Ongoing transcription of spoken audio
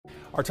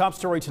Our top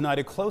story tonight,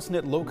 a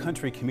close-knit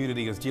low-country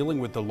community is dealing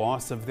with the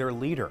loss of their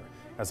leader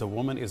as a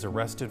woman is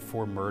arrested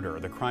for murder.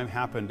 The crime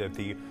happened at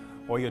the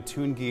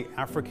Oyotunji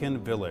African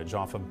village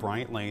off of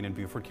Bryant Lane in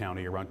Beaufort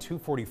County around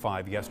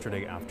 2:45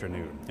 yesterday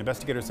afternoon.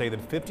 Investigators say that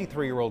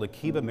 53-year-old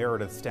Akiba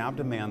Meredith stabbed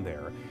a man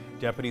there.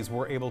 Deputies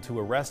were able to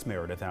arrest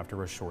Meredith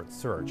after a short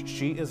search.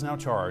 She is now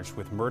charged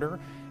with murder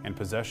and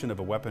possession of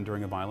a weapon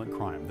during a violent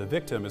crime. The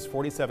victim is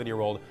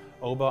 47-year-old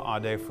Oba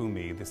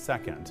Adefumi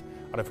II.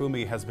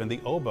 Adefumi has been the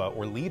Oba,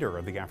 or leader,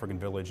 of the African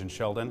village in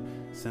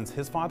Sheldon since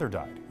his father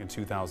died in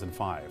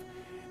 2005.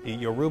 The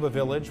Yoruba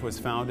village was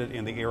founded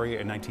in the area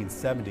in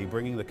 1970,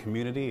 bringing the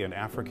community and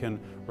African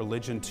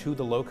religion to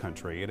the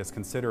Lowcountry. It is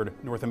considered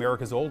North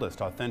America's oldest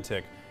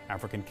authentic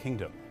African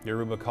kingdom.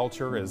 Yoruba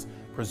culture is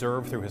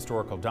preserved through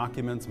historical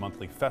documents,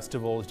 monthly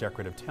festivals,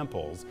 decorative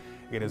temples.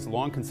 It has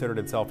long considered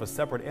itself a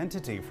separate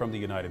entity from the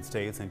United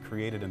States and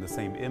created in the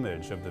same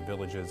image of the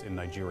villages in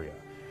Nigeria.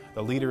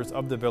 The leaders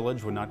of the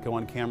village would not go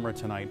on camera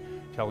tonight,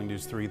 telling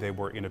News 3 they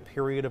were in a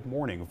period of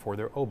mourning for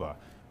their Oba,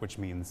 which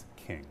means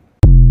king.